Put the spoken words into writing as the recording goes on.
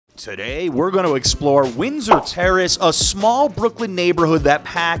Today, we're going to explore Windsor Terrace, a small Brooklyn neighborhood that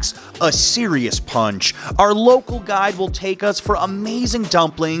packs a serious punch. Our local guide will take us for amazing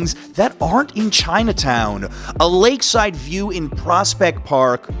dumplings that aren't in Chinatown, a lakeside view in Prospect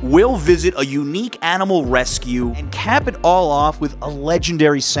Park, we'll visit a unique animal rescue, and cap it all off with a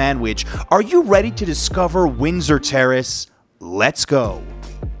legendary sandwich. Are you ready to discover Windsor Terrace? Let's go.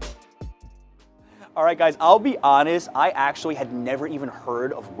 All right, guys, I'll be honest, I actually had never even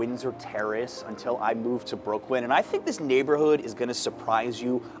heard of Windsor Terrace until I moved to Brooklyn, and I think this neighborhood is gonna surprise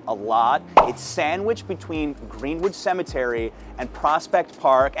you a lot. It's sandwiched between Greenwood Cemetery and Prospect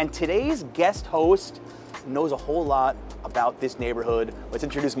Park, and today's guest host knows a whole lot about this neighborhood. Let's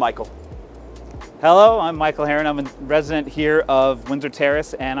introduce Michael. Hello, I'm Michael Heron. I'm a resident here of Windsor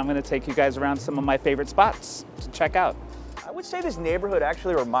Terrace, and I'm gonna take you guys around some of my favorite spots to check out. I would say this neighborhood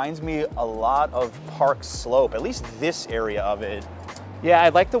actually reminds me a lot of Park Slope, at least this area of it. Yeah, I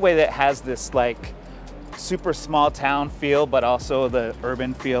like the way that it has this like super small town feel, but also the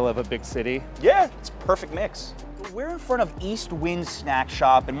urban feel of a big city. Yeah, it's a perfect mix. We're in front of East Wind Snack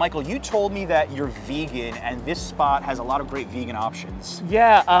Shop, and Michael, you told me that you're vegan, and this spot has a lot of great vegan options.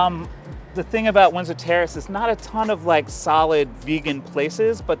 Yeah, the thing about Windsor Terrace is not a ton of like solid vegan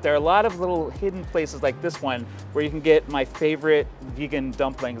places, but there are a lot of little hidden places like this one where you can get my favorite vegan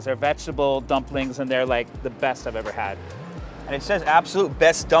dumplings. They're vegetable dumplings and they're like the best I've ever had. And it says absolute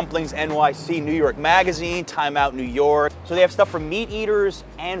best dumplings NYC, New York Magazine, Time Out New York. So they have stuff for meat eaters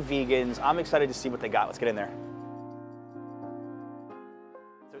and vegans. I'm excited to see what they got. Let's get in there.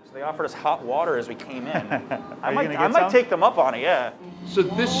 So they offered us hot water as we came in. I might take them up on it, yeah. So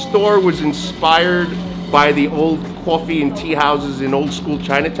this store was inspired by the old coffee and tea houses in old school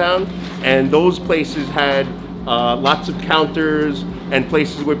Chinatown, and those places had lots of counters and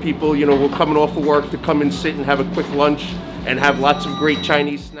places where people, you know, were coming off of work to come and sit and have a quick lunch and have lots of great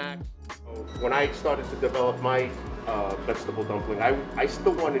Chinese snacks. When I started to develop my vegetable dumpling, I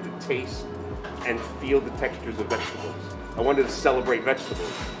still wanted to taste and feel the textures of vegetables. I wanted to celebrate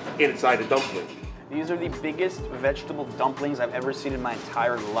vegetables inside a dumpling. These are the biggest vegetable dumplings I've ever seen in my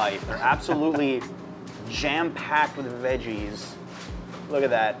entire life. They're absolutely jam-packed with veggies. Look at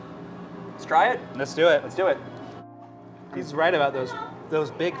that. Let's try it. Let's do it. Let's do it. He's right about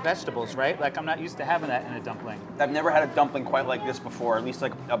those big vegetables, right? Like I'm not used to having that in a dumpling. I've never had a dumpling quite like this before, at least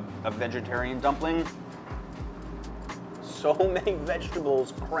like a vegetarian dumpling. So many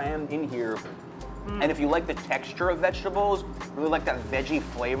vegetables crammed in here. And if you like the texture of vegetables, really like that veggie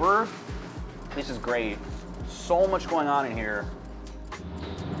flavor, this is great. So much going on in here.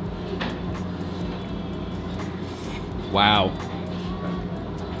 Wow.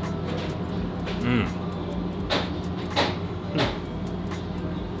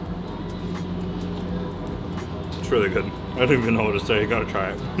 It's really good. I don't even know what to say. You gotta try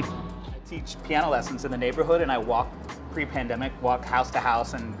it. I teach piano lessons in the neighborhood, and I pre-pandemic, walk house to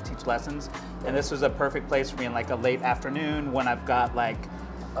house and teach lessons. And this was a perfect place for me in like a late afternoon when I've got like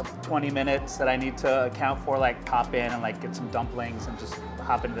 20 minutes that I need to account for, like pop in and like get some dumplings and just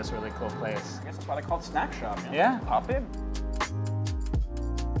hop into this really cool place. I guess that's why they call it Snack Shop. Yeah. Pop in.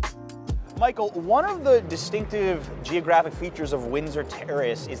 Michael, one of the distinctive geographic features of Windsor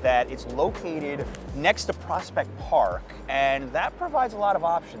Terrace is that it's located next to Prospect Park, and that provides a lot of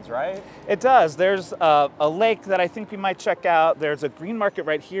options, right? It does. There's a lake that I think we might check out. There's a green market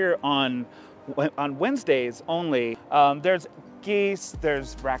right here on Wednesdays only. There's geese,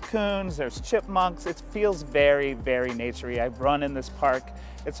 there's raccoons, there's chipmunks. It feels very, very naturey. I run in this park.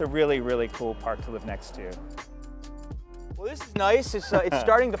 It's a really, really cool park to live next to. Well, this is nice. It's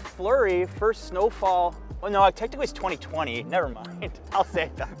starting to flurry. First snowfall. Well, no, technically it's 2020. Never mind. I'll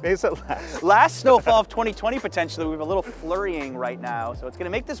say that. Is it last snowfall of 2020 potentially. We have a little flurrying right now, so it's going to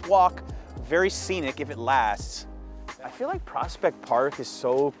make this walk very scenic if it lasts. I feel like Prospect Park is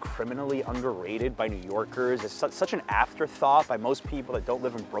so criminally underrated by New Yorkers. It's such an afterthought by most people that don't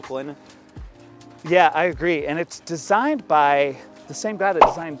live in Brooklyn. Yeah, I agree. And it's designed by the same guy that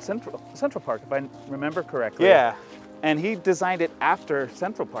designed Central Park, if I remember correctly. Yeah. And he designed it after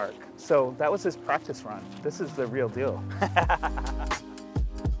Central Park. So that was his practice run. This is the real deal.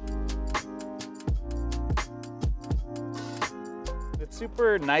 It's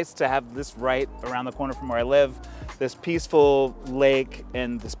super nice to have this right around the corner from where I live. This peaceful lake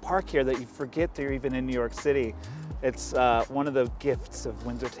and this park here that you forget they're even in New York City. It's one of the gifts of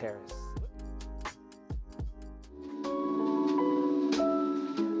Windsor Terrace.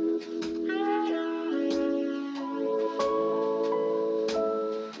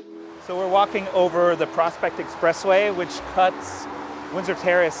 So we're walking over the Prospect Expressway, which cuts Windsor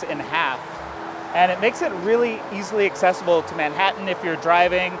Terrace in half. And it makes it really easily accessible to Manhattan if you're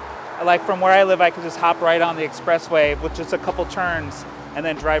driving. Like from where I live, I could just hop right on the expressway with just a couple turns and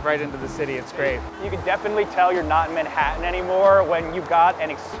then drive right into the city. It's great. You can definitely tell you're not in Manhattan anymore when you've got an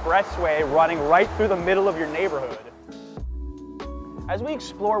expressway running right through the middle of your neighborhood. As we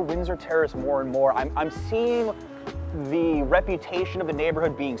explore Windsor Terrace more and more, I'm seeing the reputation of the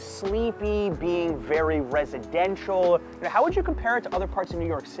neighborhood being sleepy, being very residential. You know, how would you compare it to other parts of New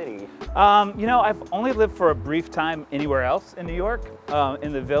York City? You know, I've only lived for a brief time anywhere else in New York,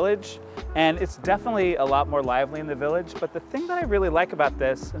 in the Village, and it's definitely a lot more lively in the Village. But the thing that I really like about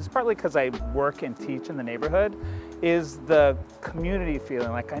this, and it's partly because I work and teach in the neighborhood, is the community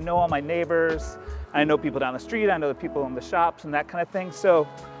feeling. Like I know all my neighbors, I know people down the street, I know the people in the shops and that kind of thing. So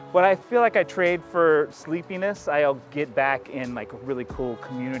what I feel like I trade for sleepiness, I'll get back in like a really cool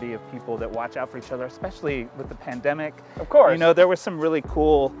community of people that watch out for each other, especially with the pandemic. Of course. You know, there were some really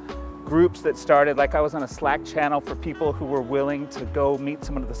cool groups that started, like I was on a Slack channel for people who were willing to go meet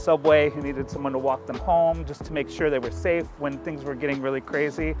someone at the subway who needed someone to walk them home just to make sure they were safe when things were getting really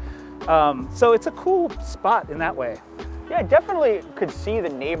crazy. So it's a cool spot in that way. Yeah, I definitely could see the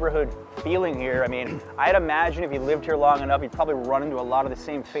neighborhood feeling here. I mean, I'd imagine if you lived here long enough, you'd probably run into a lot of the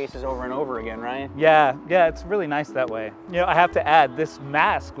same faces over and over again, right? Yeah, it's really nice that way. You know, I have to add, this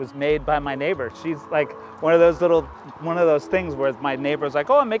mask was made by my neighbor. She's like one of those things where my neighbor's like,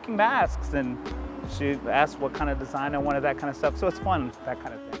 oh, I'm making masks. And she asked what kind of design I wanted, that kind of stuff. So it's fun, that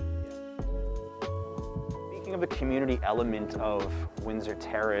kind of thing. Speaking of the community element of Windsor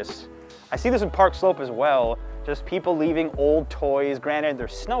Terrace, I see this in Park Slope as well. Just people leaving old toys. Granted, they're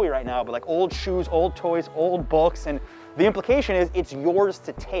snowy right now, but like old shoes, old toys, old books. And the implication is it's yours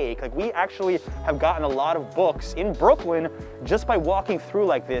to take. Like we actually have gotten a lot of books in Brooklyn just by walking through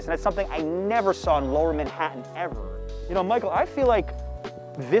like this. And that's something I never saw in Lower Manhattan ever. You know, Michael, I feel like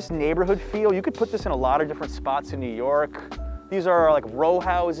this neighborhood feel, you could put this in a lot of different spots in New York. These are like row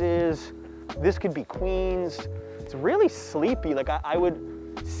houses. This could be Queens. It's really sleepy. Like I would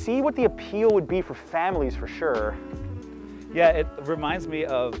see what the appeal would be for families for sure. Yeah, it reminds me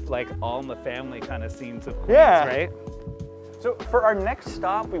of like All in the Family kind of scenes of Queens, yeah. Right? So for our next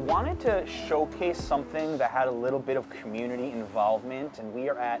stop, we wanted to showcase something that had a little bit of community involvement, and we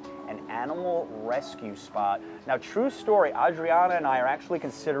are at an animal rescue spot. Now, true story, Adriana and I are actually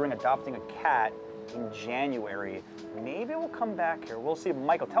considering adopting a cat in January. Maybe we'll come back here. We'll see.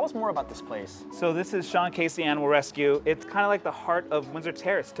 Michael, tell us more about this place. So this is Sean Casey Animal Rescue. It's kind of like the heart of Windsor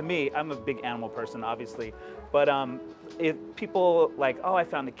Terrace. To me, I'm a big animal person, obviously. But if people like, oh, I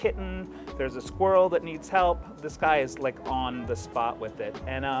found a kitten, there's a squirrel that needs help, this guy is like on the spot with it.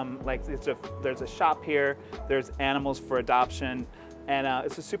 And like there's a shop here, there's animals for adoption, and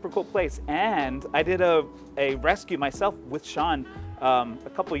it's a super cool place. And I did a rescue myself with Sean a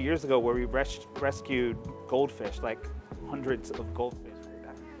couple of years ago where we rescued goldfish, like hundreds of goldfish.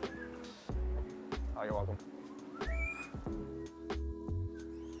 Oh, you're welcome.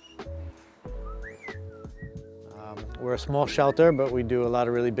 We're a small shelter, but we do a lot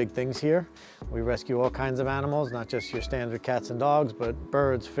of really big things here. We rescue all kinds of animals, not just your standard cats and dogs, but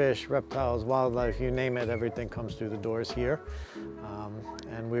birds, fish, reptiles, wildlife, you name it, everything comes through the doors here.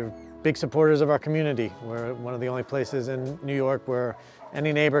 And we're big supporters of our community. We're one of the only places in New York where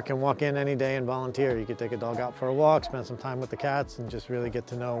any neighbor can walk in any day and volunteer. You could take a dog out for a walk, spend some time with the cats, and just really get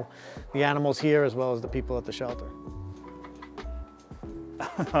to know the animals here as well as the people at the shelter.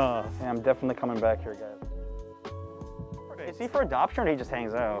 Yeah, I'm definitely coming back here, guys. Is he for adoption or he just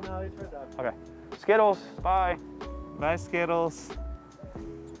hangs out? No, he's for adoption. Okay. Skittles, bye. Bye, Skittles.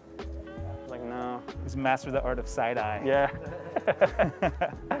 Like, no. He's mastered the art of side-eye. Yeah.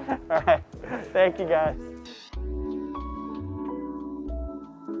 All right. Thank you, guys.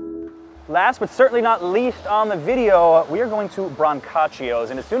 Last but certainly not least on the video, we are going to Brancaccio's.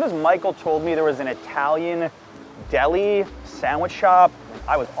 And as soon as Michael told me there was an Italian deli sandwich shop,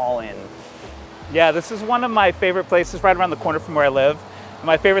 I was all in. Yeah, this is one of my favorite places right around the corner from where I live. And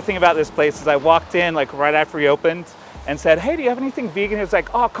my favorite thing about this place is I walked in like right after he opened and said, hey, do you have anything vegan? He was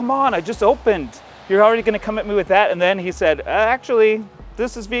like, oh, come on, I just opened. You're already gonna come at me with that? And then he said, actually,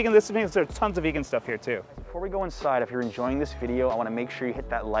 this is vegan, this is vegan. There's tons of vegan stuff here too. Before we go inside, if you're enjoying this video, I wanna make sure you hit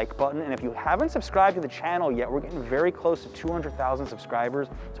that like button. And if you haven't subscribed to the channel yet, we're getting very close to 200,000 subscribers.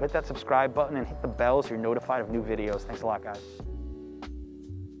 So hit that subscribe button and hit the bell so you're notified of new videos. Thanks a lot, guys.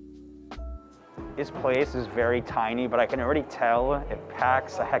 This place is very tiny, but I can already tell it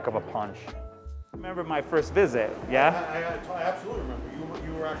packs a heck of a punch. Remember my first visit, yeah? I absolutely remember.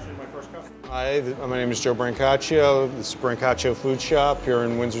 You were actually my first customer. Hi, my name is Joe Brancaccio. This is Brancaccio Food Shop here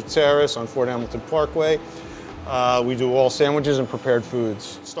in Windsor Terrace on Fort Hamilton Parkway. We do all sandwiches and prepared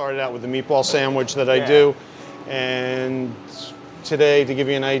foods. Started out with the meatball sandwich that I do, and today, to give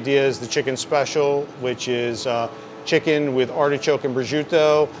you an idea, is the chicken special, which is chicken with artichoke and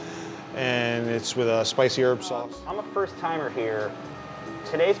prosciutto, and it's with a spicy herb sauce. I'm a first timer here.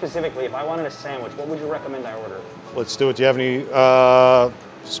 Today specifically, if I wanted a sandwich, what would you recommend I order? Let's do it. Do you have any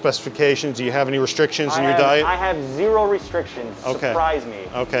specifications? Do you have any restrictions in your diet? I have 0 restrictions. Okay. Surprise me.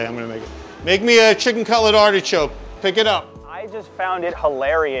 Okay, I'm gonna make it. Make me a chicken cutlet artichoke. Pick it up. I just found it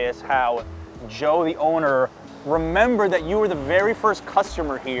hilarious how Joe, the owner, remembered that you were the very first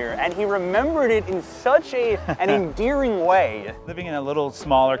customer here, and he remembered it in such an endearing way. Living in a little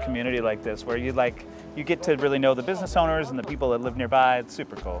smaller community like this, where you get to really know the business owners and the people that live nearby, it's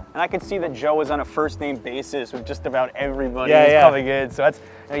super cool. And I could see that Joe was on a first name basis with just about everybody who's coming in. So that's,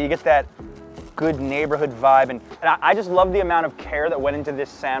 you get that good neighborhood vibe. And I just love the amount of care that went into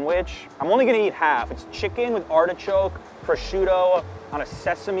this sandwich. I'm only gonna eat half. It's chicken with artichoke, prosciutto on a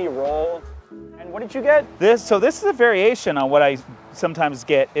sesame roll. And what did you get? So this is a variation on what I sometimes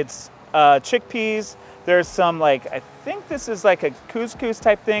get. It's chickpeas. There's some I think this is like a couscous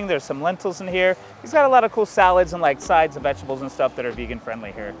type thing. There's some lentils in here. He's got a lot of cool salads and sides of vegetables and stuff that are vegan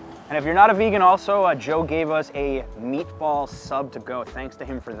friendly here. And if you're not a vegan also, Joe gave us a meatball sub to go. Thanks to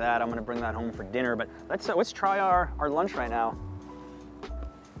him for that. I'm gonna bring that home for dinner, but let's try our lunch right now.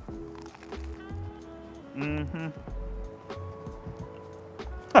 Mm-hmm.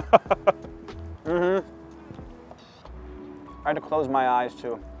 I had to close my eyes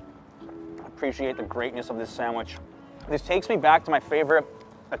to appreciate the greatness of this sandwich. This takes me back to my favorite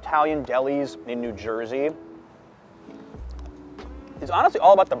Italian delis in New Jersey. It's honestly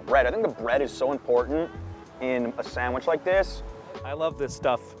all about the bread. I think the bread is so important in a sandwich like this. I love this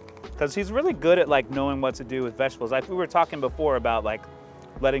stuff because he's really good at knowing what to do with vegetables. We were talking before about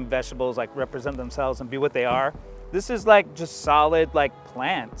letting vegetables represent themselves and be what they are. This is just solid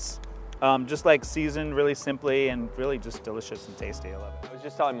plants. Just seasoned really simply and really just delicious and tasty. I love it. I was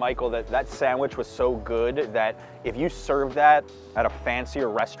just telling Michael that sandwich was so good that if you served that at a fancier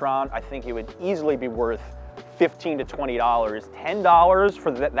restaurant, I think it would easily be worth $15 to $20. $10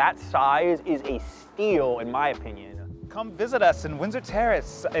 for that size is a steal in my opinion. Come visit us in Windsor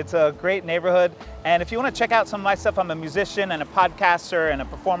Terrace. It's a great neighborhood. And if you want to check out some of my stuff, I'm a musician and a podcaster and a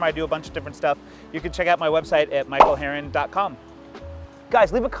performer. I do a bunch of different stuff. You can check out my website at michaelherron.com.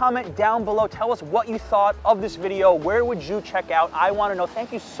 Guys, leave a comment down below. Tell us what you thought of this video. Where would you check out? I want to know.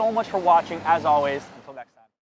 Thank you so much for watching, as always.